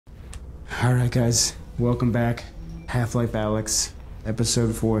Alright guys, welcome back. Half-Life Alyx,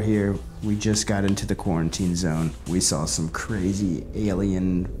 episode 4 here. We just got into the quarantine zone. We saw some crazy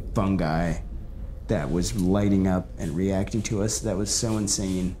alien fungi that was lighting up and reacting to us. That was so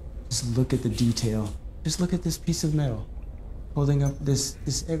insane. Just look at the detail. Just look at this piece of metal. Holding up this,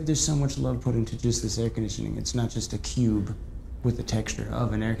 there's so much love put into just this air conditioning. It's not just a cube with the texture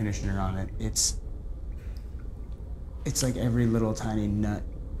of an air conditioner on it. It's like every little tiny nut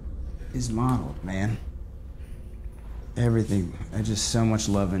is modeled, man. Everything. I just so much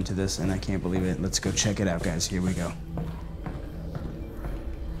love into this and I can't believe it. Let's go check it out, guys. Here we go.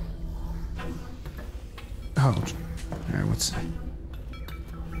 Oh, alright, what's...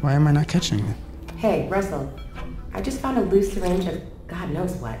 Why am I not catching it? Hey, Russell. I just found a loose syringe of God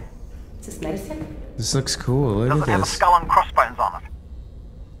knows what. Is this medicine? This looks cool. Look Does at it have a this. skull and crossbones on it?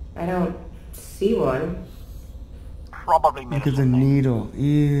 I don't see one. Probably Look medicine. at the needle.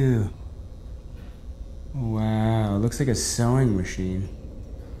 Ew. Wow, it looks like a sewing machine.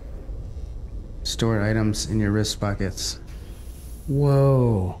 Store items in your wrist pockets.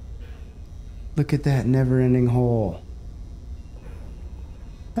 Whoa. Look at that never-ending hole.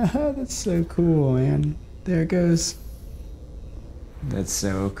 Haha, that's so cool, man. There it goes. That's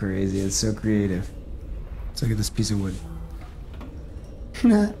so crazy. It's so creative. Let's look at this piece of wood.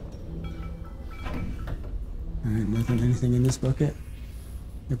 Alright, anything in this bucket?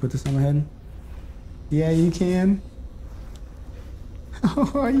 Can I put this on my head? Yeah, you can.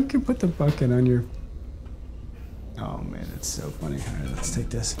 Oh, you can put the bucket on your... Oh man, that's so funny. Alright, let's take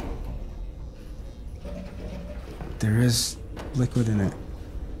this. There is liquid in it.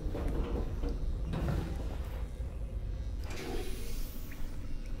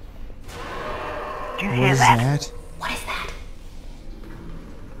 Do you What hear is that? that? What is that?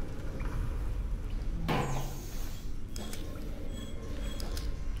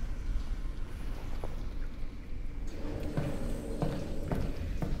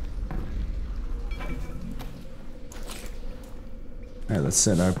 Alright, let's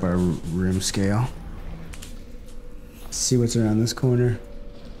set up our room scale. See what's around this corner.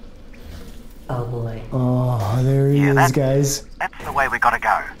 Oh boy. Oh, there he Yeah, is, guys. That's the way we gotta go.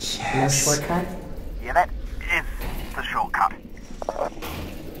 No Yes. shortcut? Yeah, that is the shortcut.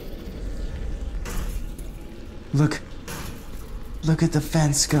 Look. Look at the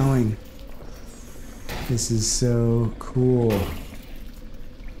fence going. This is so cool.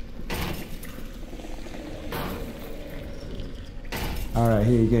 Alright,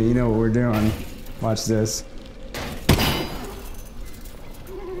 here you go. You know what we're doing. Watch this.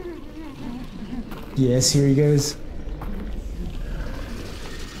 Yes, here he goes.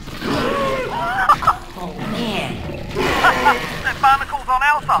 Oh man. That barnacle's on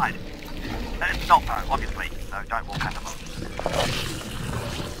our side. It's not though, obviously, so don't walk under them.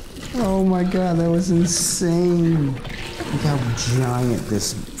 Oh my god, that was insane. Look how giant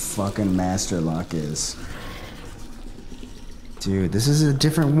this fucking master lock is. Dude, this is a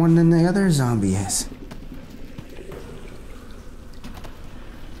different one than the other zombie has.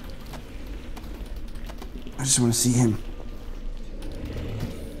 I just want to see him.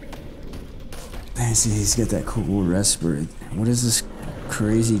 I see he's got that cool respirator. What is this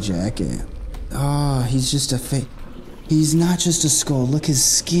crazy jacket? Oh, he's just a fake. He's not just a skull. Look, his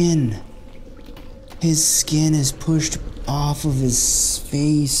skin. His skin is pushed off of his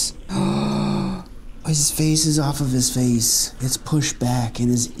face. His face is off of his face. It's pushed back, and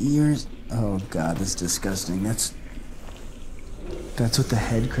his ears. Oh god, that's disgusting. That's what the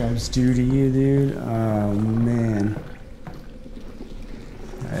headcrabs do to you, dude. Oh man.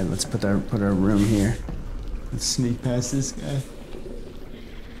 All right, let's put our room here. Let's sneak past this guy.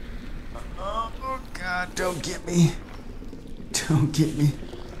 Oh god, don't get me. Don't get me.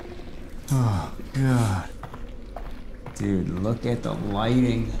 Oh god. Dude, look at the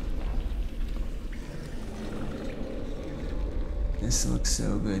lighting. This looks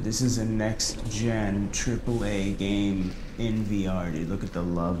so good. This is a next-gen AAA game in VR, dude. Look at the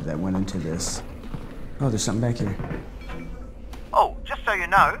love that went into this. Oh, there's something back here. Oh, just so you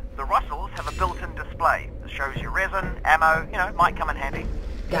know, the Russells have a built-in display that shows you resin, ammo, you know, might come in handy.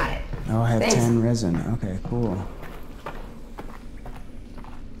 Got it. Oh, I have Thanks. 10 resin. Okay, cool.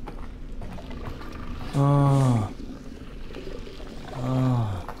 Oh.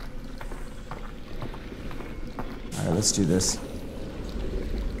 Oh. Alright, let's do this.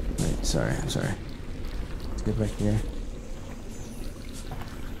 Wait, sorry, I'm sorry. Let's get back here.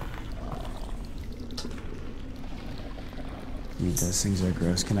 Dude, those things are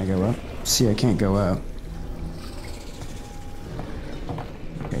gross. Can I go up? See, I can't go up.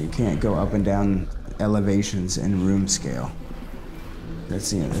 Okay, you can't go up and down elevations in room scale.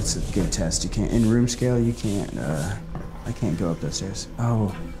 That's a good test. You can't in room scale. You can't. I can't go up those stairs.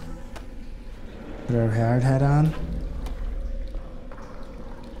 Oh, put our hard hat on.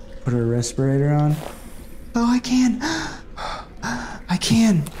 Put our respirator on. Oh, I can. I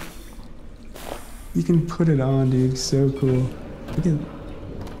can. You can put it on, dude. So cool. Look at.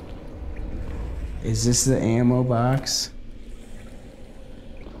 Is this the ammo box?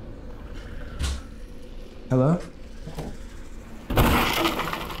 Hello?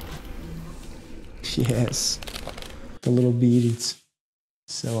 Yes. The little beads.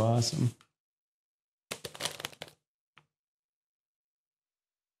 So awesome.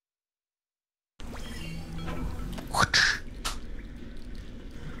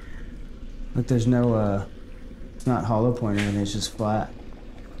 Look, there's no, it's not hollow point or anything, it's just flat.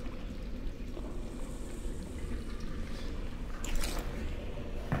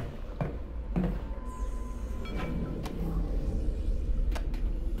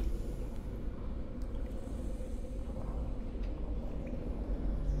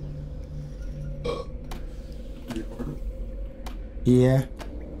 Yeah.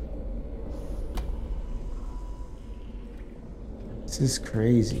 This is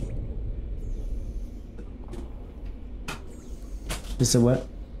crazy. This a what?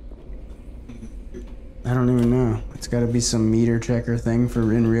 I don't even know. It's gotta be some meter checker thing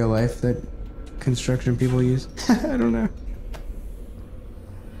for in real life that construction people use. I don't know.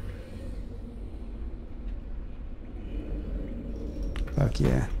 Fuck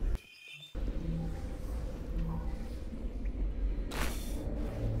yeah.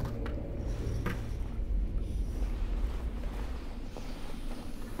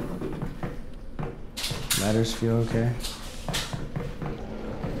 Ladders feel okay.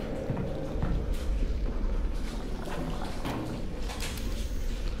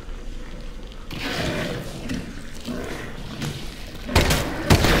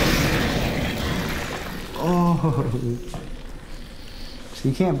 Oh, so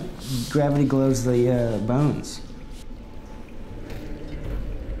you can't gravity glows the bones.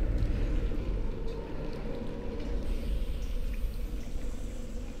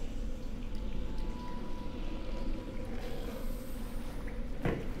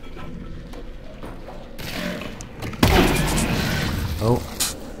 Oh,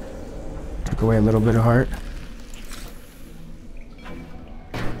 took away a little bit of heart.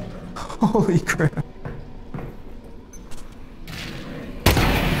 Holy crap.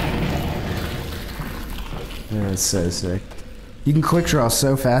 That's so sick. You can quick draw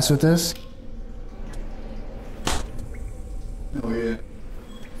so fast with this. Oh yeah.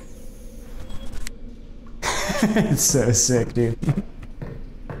 It's so sick, dude.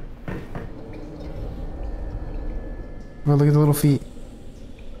 Oh, look at the little feet.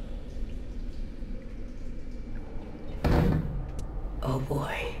 Oh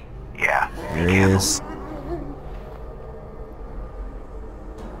boy. Yeah. There he is.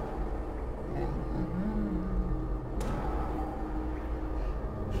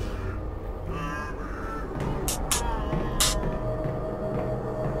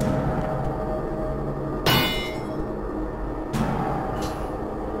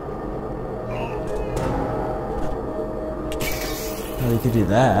 Oh, you could do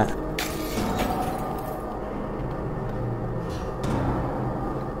that.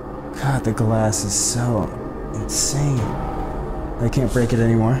 God, the glass is so insane. I can't break it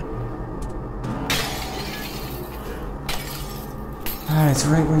anymore. Ah, it's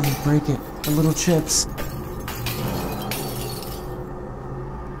right where you break it. The little chips.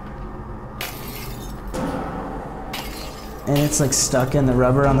 And it's like stuck in the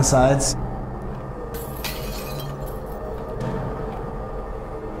rubber on the sides.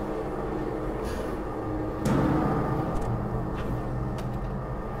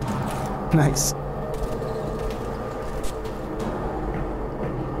 Nice.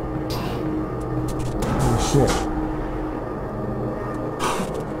 Oh shit.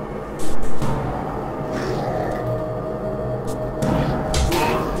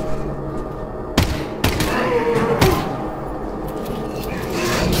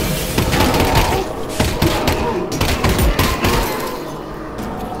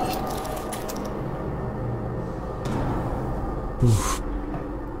 Oof.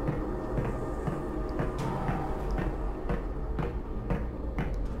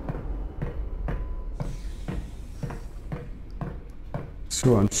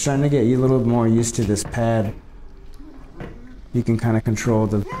 So I'm trying to get you a little more used to this pad. You can kind of control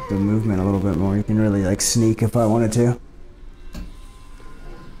the movement a little bit more. You can really like sneak if I wanted to.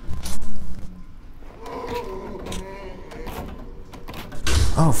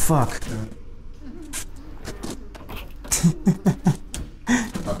 Oh fuck.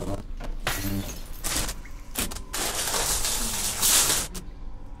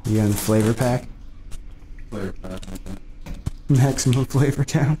 You got a flavor pack? Flavor pack. Maximum flavor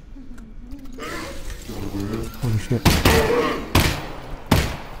count. Holy shit.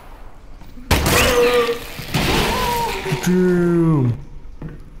 Damn.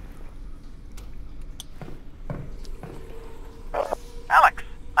 Alyx,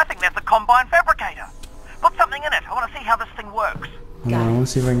 I think that's a combine fabricator. Put something in it. I want to see how this thing works. Hold on, I want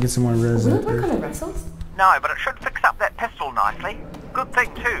to see if I can get some more resin. Will it work on the Russells? No, but it should fix up that pistol nicely. Good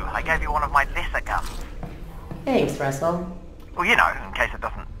thing, too, I gave you one of my lesser guns. Thanks, Russell. Well, you know, in case it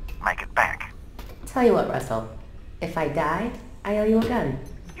doesn't make it back. Tell you what, Russell. If I die, I owe you a gun.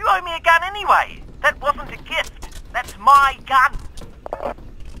 You owe me a gun anyway. That wasn't a gift. That's my gun.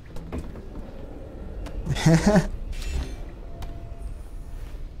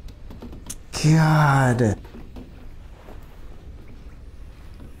 God.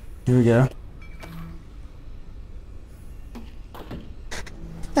 Here we go.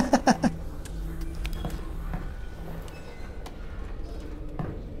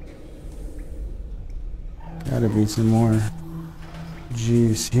 Gotta be some more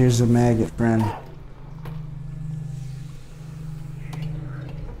juice. Here's a maggot, friend.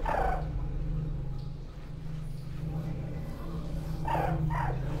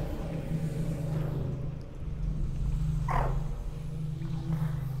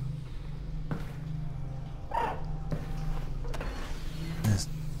 Yes.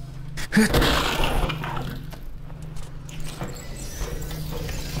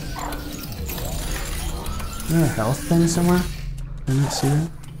 Is there a health thing somewhere? Did I not see that?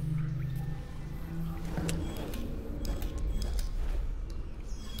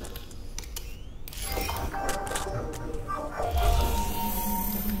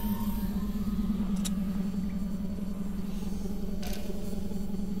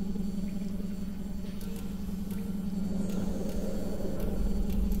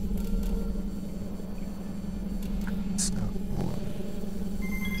 So cool.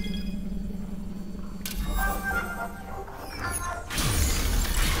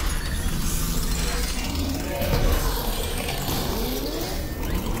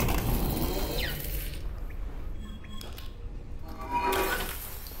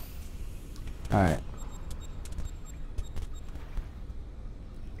 Alright.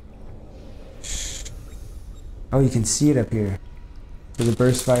 Oh, you can see it up here. So the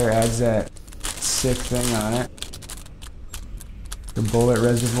burst fire adds that sick thing on it. The bullet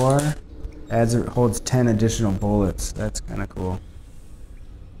reservoir holds 10 additional bullets. That's kind of cool.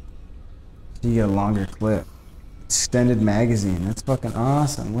 So you get a longer clip. Extended magazine. That's fucking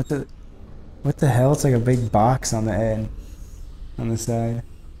awesome. What the hell? It's like a big box on the end, on the side.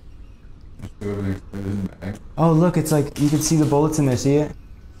 Oh, look, it's like, you can see the bullets in there, see it?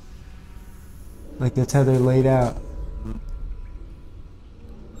 Like, that's how they're laid out.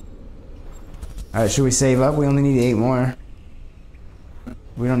 Alright, should we save up? We only need 8 more.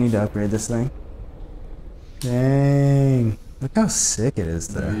 We don't need to upgrade this thing. Dang. Look how sick it is,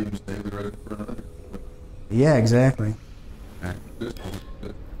 though. Yeah, exactly. Oh,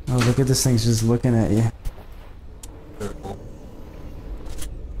 look at this thing's just looking at you.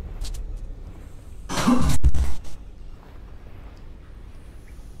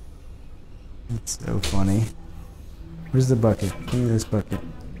 It's so funny. Where's the bucket? Give me this bucket.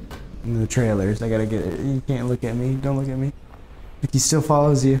 In the trailers. I gotta get it. You can't look at me. Don't look at me. Look, he still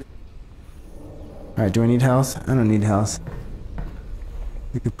follows you. Alright, do I need health? I don't need health.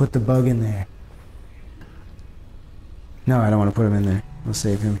 We could put the bug in there. No, I don't want to put him in there. We'll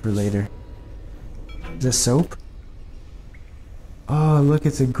save him for later. Is that soap? Oh, look,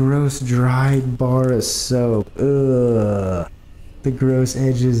 it's a gross dried bar of soap. Ugh. The gross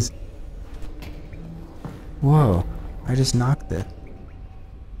edges. Whoa, I just knocked it.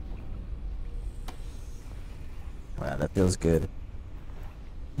 Wow, that feels good.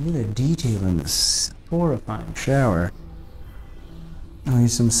 Look at the detail in this horrifying shower. I'll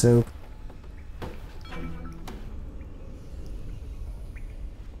use some soap.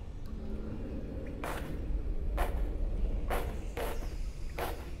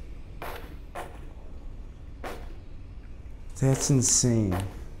 That's insane.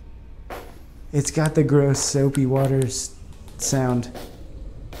 It's got the gross soapy water sound.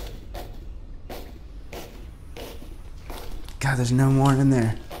 God, there's no more in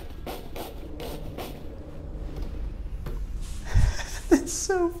there. That's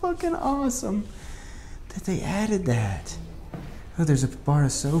so fucking awesome that they added that. Oh, there's a bar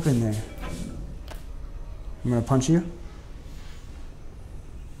of soap in there. I'm gonna punch you.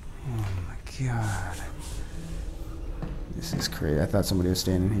 Oh my god. This is crazy. I thought somebody was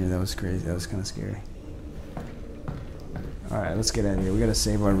standing here. That was crazy. That was kind of scary. Alright, let's get out of here. We gotta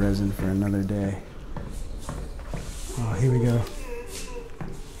save our resin for another day. Oh, here we go.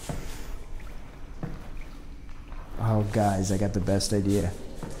 Oh, guys, I got the best idea.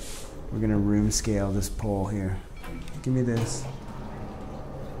 We're gonna room scale this pole here. Give me this.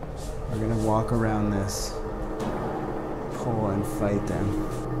 We're gonna walk around this pole and fight them.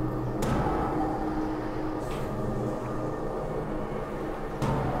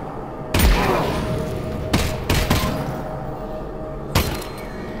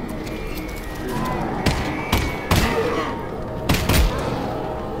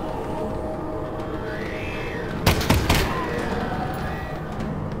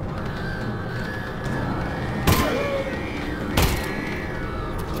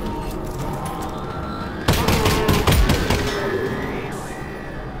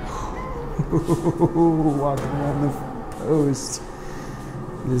 Walking around the post.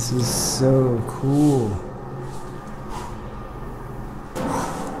 This is so cool.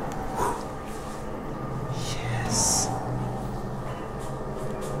 Yes.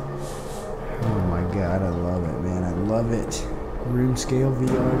 Oh my god, I love it, man. I love it. Room scale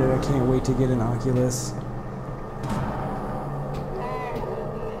VR, dude. I can't wait to get an Oculus.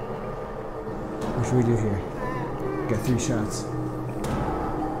 What should we do here? Got 3 shots.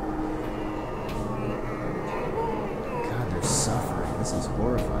 Suffering. This is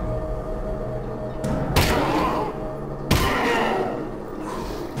horrifying.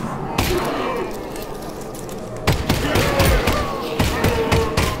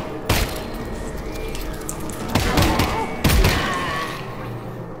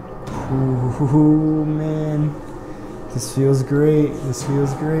 Ooh, man. This feels great. This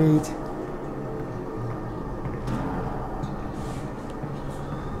feels great.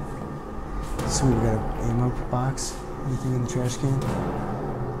 Sweet, we got an ammo box. Anything in the trash can?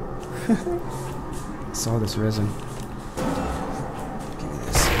 I saw this resin. Give me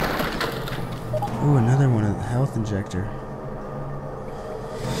this. Ooh, another one of the health injector.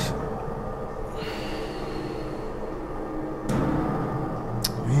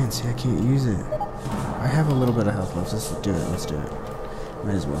 Man, see, I can't use it. I have a little bit of health left. Let's do it. Let's do it.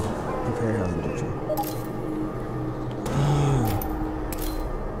 Might as well. Prepare health injection.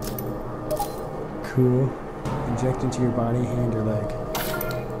 Ew. Cool. Inject into your body, hand, or leg.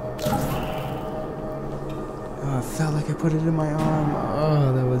 Oh, it felt like I put it in my arm.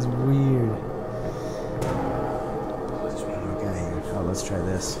 Oh, that was weird. Oh, there's one more guy here. Oh, let's try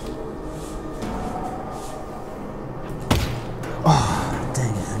this. Oh,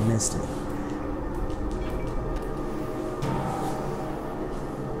 dang it, I missed it.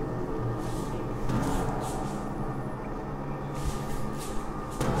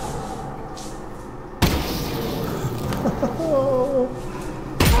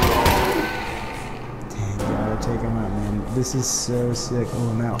 Dang, gotta take him out, man. This is so sick. Oh,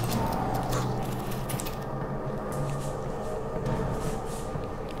 I'm out.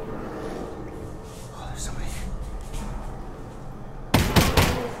 Oh, there's somebody here.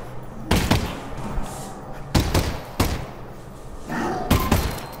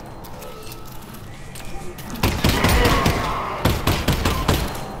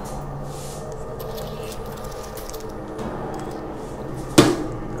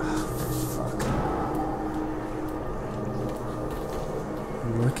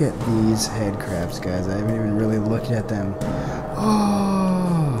 Look at these head crabs, guys. I haven't even really looked at them.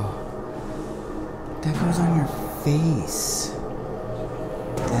 Oh! That goes on your face.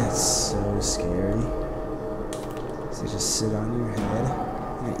 That's so scary. So just sit on your head,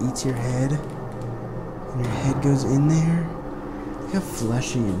 and it eats your head, and your head goes in there. Look how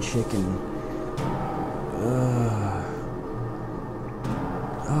fleshy and chicken. Ugh.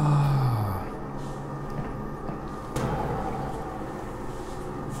 Oh.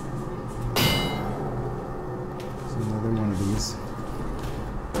 Another one of these.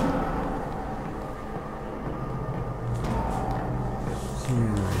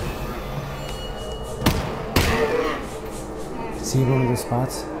 See one of those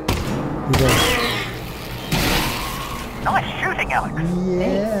spots? He goes. Nice shooting, Alyx.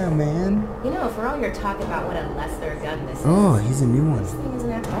 Yeah, man. You know, for all your talk about what a lesser gun this is. Oh, he's a new one. This thing isn't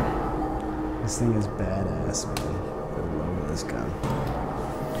that bad. This thing is badass, man. I love this gun.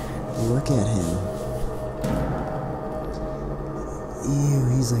 Look at him. Ew,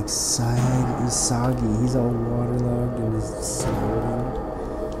 he's like he's soggy. He's all waterlogged and he's swollen.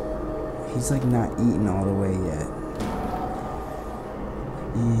 He's like not eaten all the way yet.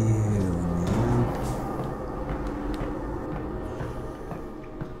 Ew, man.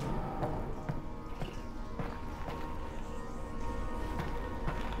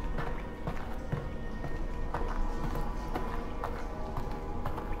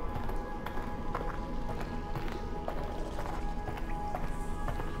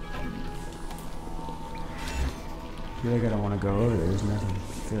 feel like I don't want to go over there. There's nothing. I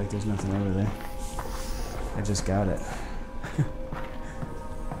feel like there's nothing over there. I just got it.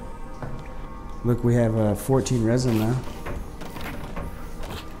 Look, we have 14 resin now.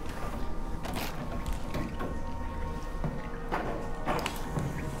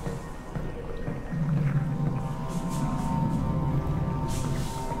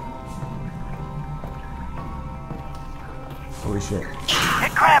 Holy shit.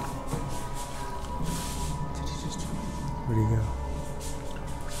 Headcrab! Where'd he go?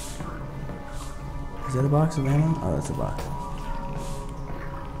 Is that a box of ammo? Oh, that's a box.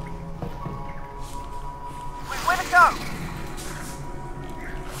 Wait, where'd it go?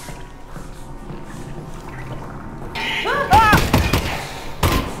 Ah!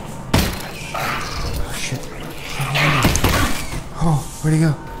 Oh, shit. Oh, where'd he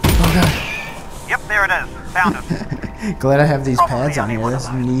go? Oh, God. Yep, there it is. Found it. Glad I have these Probably pads on only here. one That's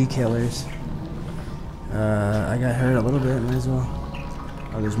of those. knee killers. I got hurt a little bit. Might as well.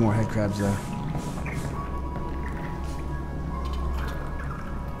 Oh, there's more head crabs though.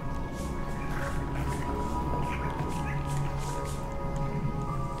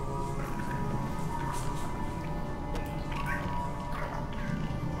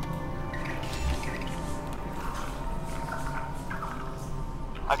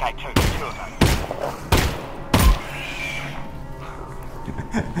 Okay, two of them.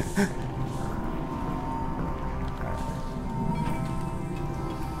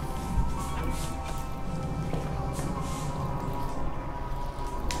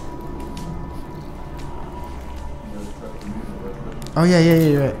 Oh yeah,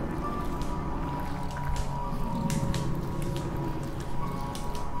 you're right.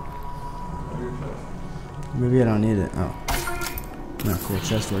 Maybe I don't need it. Oh. No, cool.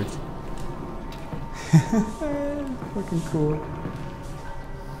 Chest works. Fucking cool.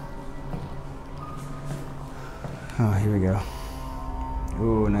 Oh, here we go.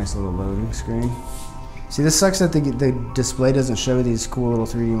 Ooh, nice little loading screen. See, this sucks that the display doesn't show these cool little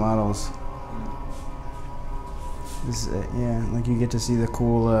 3D models. This, yeah, like you get to see the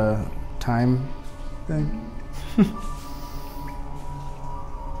cool time thing.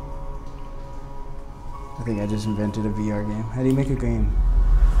 I think I just invented a VR game. How do you make a game?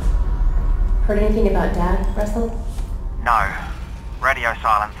 Heard anything about Dad, Russell? No. Radio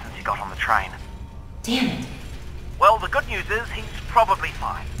silence since he got on the train. Damn it. Well, the good news is he's probably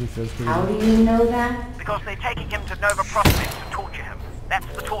fine. He feels pretty How good. do you know that? Because they're taking him to Nova Prospect to torture him. That's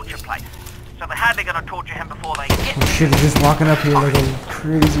the torture place. So they're hardly going to torture him before they get Oh shit, he's just walking up here like a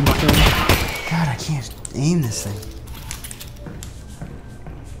crazy thing. God, I can't aim this thing.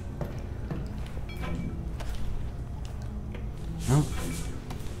 Oh.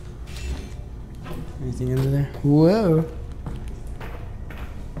 Anything under there? Whoa.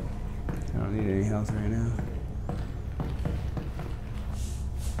 I don't need any health right now.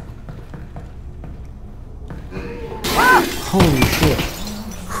 Holy shit.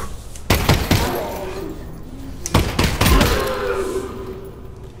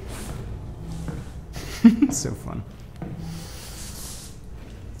 It's so fun.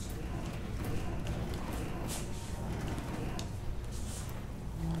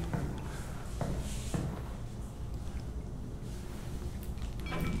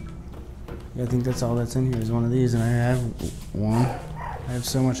 Yeah, I think that's all that's in here is one of these, and I have one. I have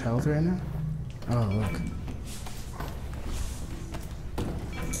so much health right now. Oh, look.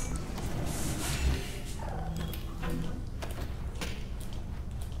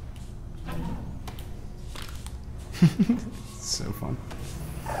 So fun.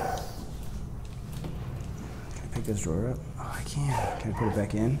 Can I pick this drawer up? Oh, I can. Can I put it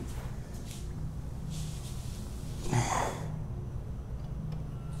back in?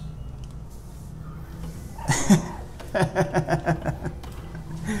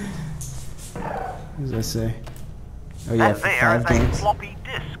 What does that say? Oh yeah, That there is 5 a games. floppy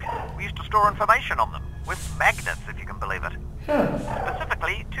disk. We used to store information on them, with magnets if you can believe it.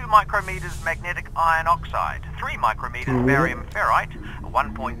 Specifically, 2 micrometers magnetic iron oxide, 3 micrometers barium ferrite,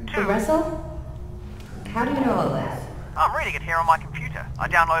 1.2... Russell? How do you know all this? I'm reading it here on my computer. I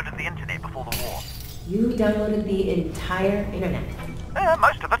downloaded the internet before the war. You downloaded the entire internet.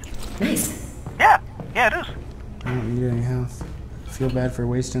 Most of it. Nice. Yeah, it is. I don't need any health. I feel bad for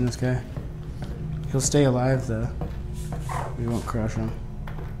wasting this guy. He'll stay alive though. We won't crush him.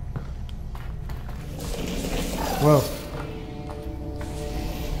 Whoa.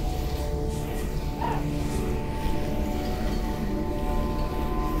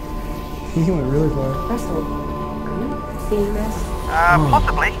 He went really far. Russell, are you seeing this?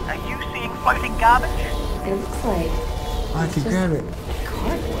 Possibly. Are you seeing floating garbage? It looks like I can grab it.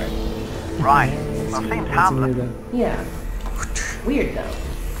 cardboard. Right. Well, seems What's in harmless. here, though? Yeah. Weird though.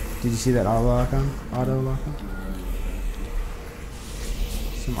 Did you see that auto lock on?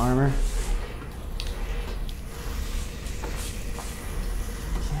 Some armor.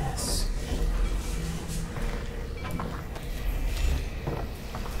 Yes.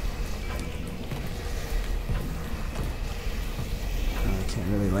 Oh, I can't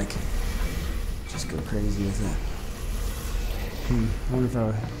really like just go crazy with that. I wonder if I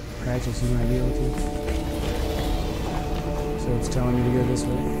would practice, you might be able to. So it's telling me to go this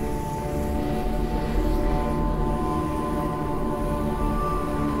way.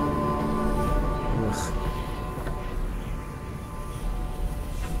 Ugh.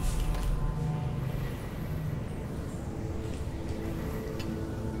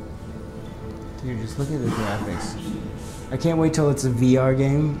 Dude, just look at the graphics. I can't wait till it's a VR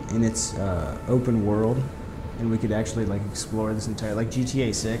game and it's open world, and we could actually like explore this entire, like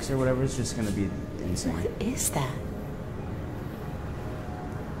GTA 6 or whatever. It's just gonna be insane. What is that?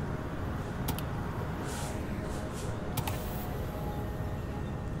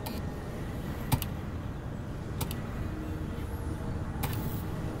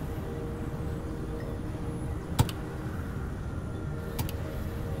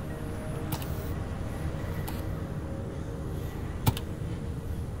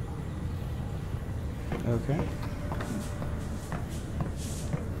 Okay.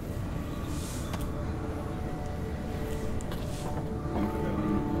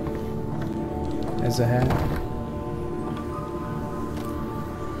 There's a hat.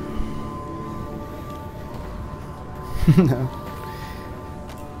 No.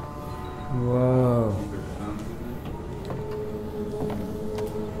 Whoa.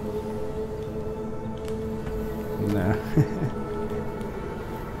 No.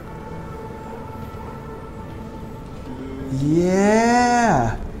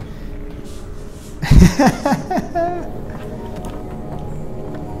 Yeah.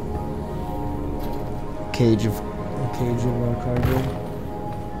 Cage of cardboard.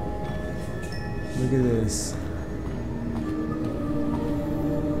 Look at this.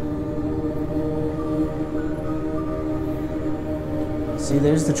 See,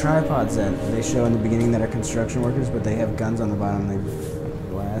 there's the tripods that they show in the beginning that are construction workers, but they have guns on the bottom. They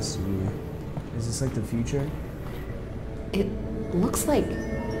blast you. Is this like the future? It looks like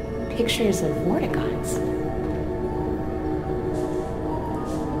pictures of Vortigaunts.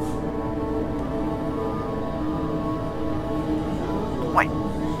 Wait,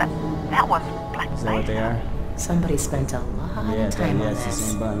 that was Black Is that what they are? Somebody spent a lot of time on it's the this.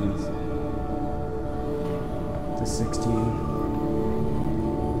 same buttons. The 16.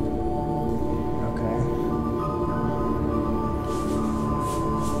 Okay.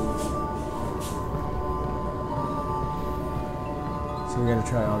 So we gotta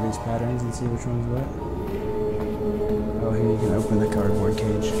try all these patterns and see which one's what. Oh, here you can open the cardboard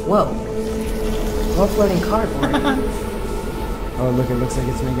cage. Whoa. More floating cardboard. Oh, look, it looks like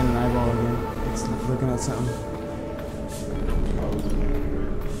it's making an eyeball again. It's looking at something.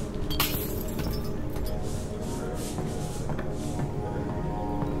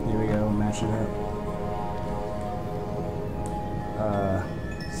 Here we go, we'll match it up.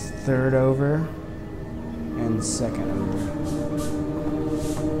 Third over and second over.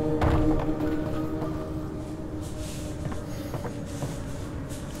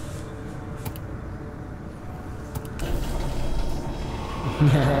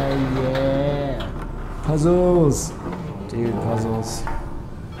 Yeah. Puzzles. Dude, puzzles.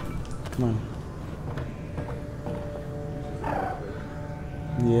 Come on.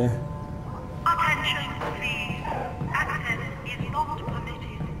 Yeah. Attention, please. Access is not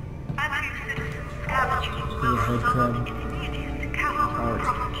permitted. Anti-citizen scavenging will headcrab. result in immediate capital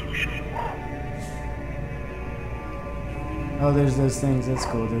prosecution. Oh, there's those things. That's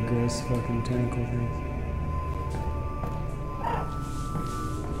cool. The gross fucking tentacle things.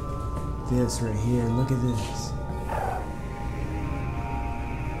 This right here. Look at this.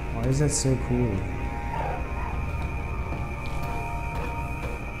 Why is that so cool?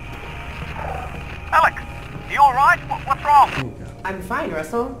 Alyx, you alright? What's wrong? There you go. I'm fine,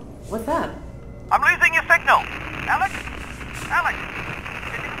 Russell. What's up? I'm losing your signal. Alyx? Alyx?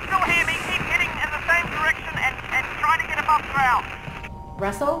 If you can still hear me, keep heading in the same direction and try to get above ground.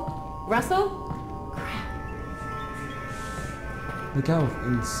 Russell? Russell? Look how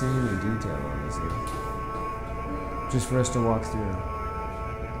insanely detailed all this is. Just for us to walk through.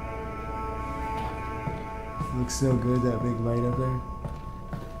 Looks so good, that big light up there.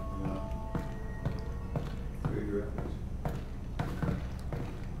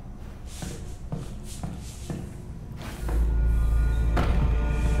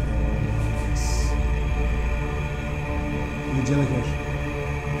 Yes.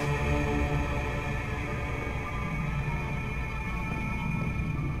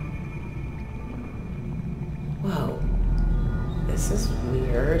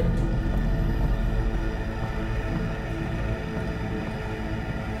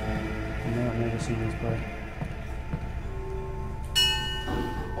 I've never seen this part.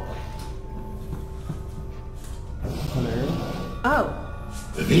 Hello? Oh,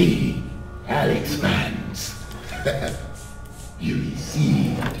 The Alyx fans. You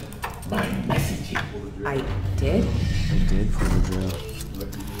received my message. I did? I did pull the drill.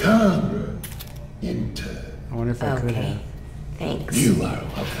 Come, enter. I wonder if I could Okay. have. Thanks. You are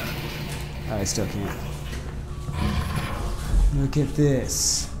welcome. I still can't. Look at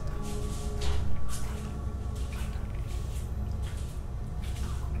this.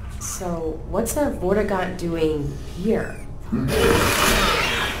 So, what's a Vortigaunt doing here?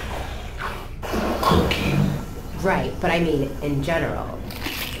 Cooking. Right, but I mean in general.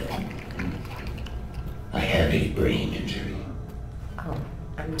 I have a brain injury. Oh,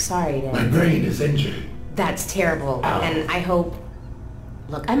 I'm sorry My to... brain is injured. That's terrible, and I hope...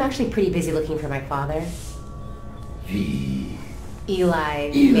 Look, I'm actually pretty busy looking for my father. The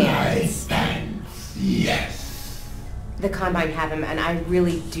Eli Eli Vance. fans. Yes. The Combine have him, and I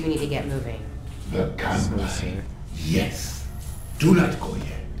really do need to get moving. The Combine. sad. Yes. Do not go yet.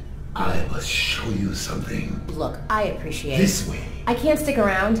 I must show you something. Look, I appreciate This it. way. I can't stick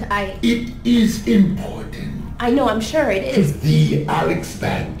around. It is important. I know, I'm sure it is. The Alyx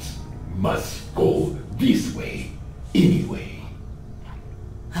fans must go this way anyway.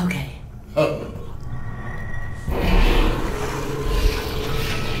 Okay. Oh.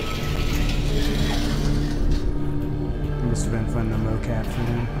 It must have been fun to mocap for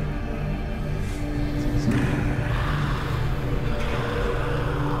them.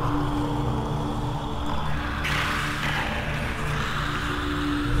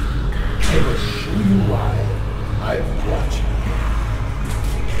 I will show you why I've brought you.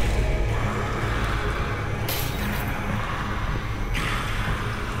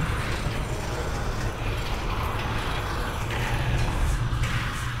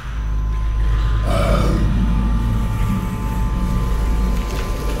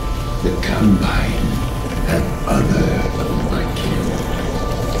 The Combine have other of my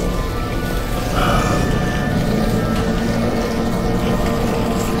kin.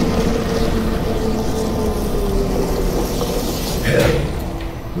 Hell,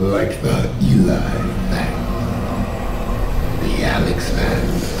 like the Eli man. The Alyx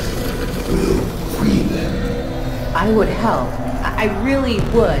fans will free them. I would help. I really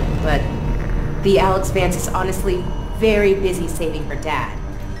would, but the Alyx Vance is honestly very busy saving her dad.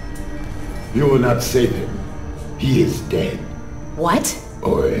 You will not save him. He is dead. What?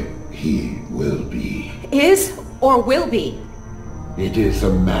 Or he will be. Is or will be? It is a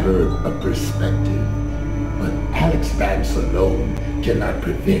matter of perspective. But Alyx Vance alone cannot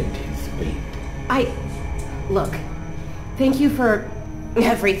prevent his fate. Look, thank you for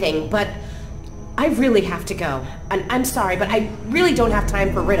everything, but I really have to go. And I'm sorry, but I really don't have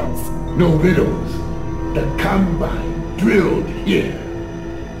time for riddles. No riddles. The Combine drilled here.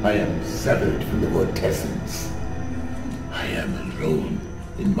 I am severed from the vortessence. I am alone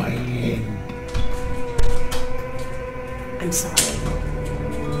in my head. I'm sorry.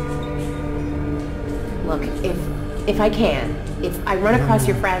 Look, if I can, if I run across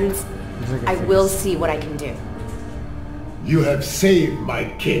your friends, I will see what I can do. You have saved my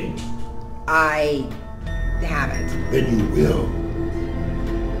kin. I haven't. Then you will.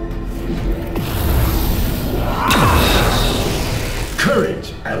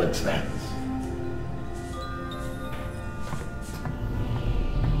 Courage, Alyx Vance.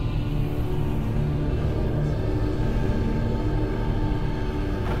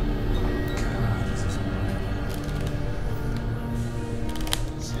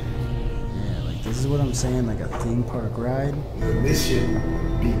 Yeah, like this is what I'm saying, like a theme park ride. The mission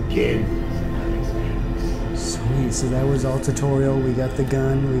begins, Alyx Vance. Sweet, so that was all tutorial. We got the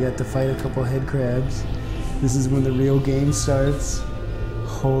gun, we got to fight a couple head crabs. This is when the real game starts.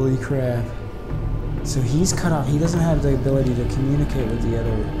 Holy crap. So he's cut off. He doesn't have the ability to communicate with the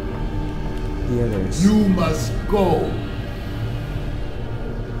others. You must go.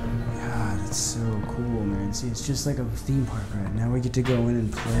 God, it's so cool, man. See, it's just like a theme park ride. Now we get to go in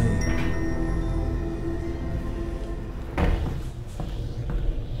and play.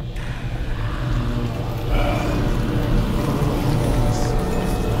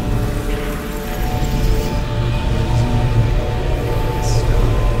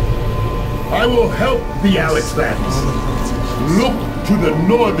 I will help the Alyx Vance. Look to the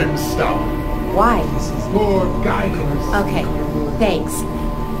northern star Why? for guidance. Okay, thanks.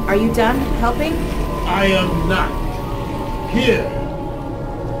 Are you done helping? I am not. Here.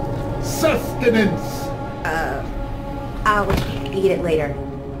 Sustenance. I'll eat it later.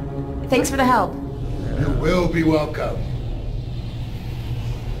 Thanks for the help. You will be welcome.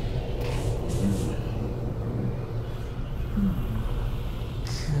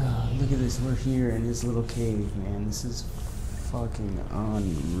 guys, we're here in his little cave, man. This is fucking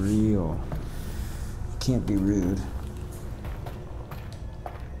unreal. Can't be rude.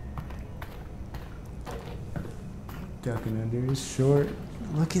 Ducking under his short.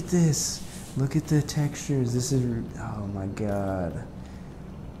 Look at this. Look at the textures. This is, oh my god.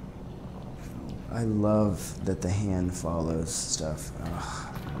 I love that the hand follows stuff.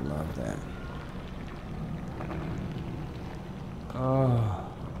 Oh, I love that. Oh.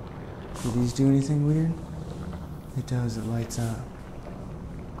 Did these do anything weird? It does, it lights up.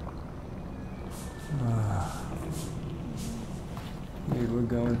 Oh. Dude, we're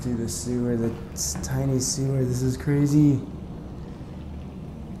going through the sewer, the tiny sewer. This is crazy.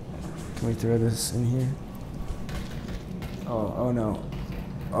 Can we throw this in here? Oh, oh no.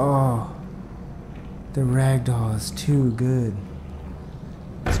 Oh. The ragdoll is too good.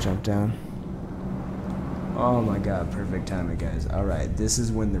 Let's jump down. Oh my god, perfect timing, guys. Alright, this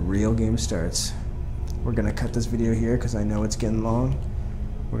is when the real game starts. We're gonna cut this video here because I know it's getting long.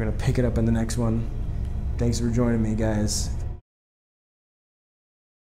 We're gonna pick it up in the next one. Thanks for joining me, guys.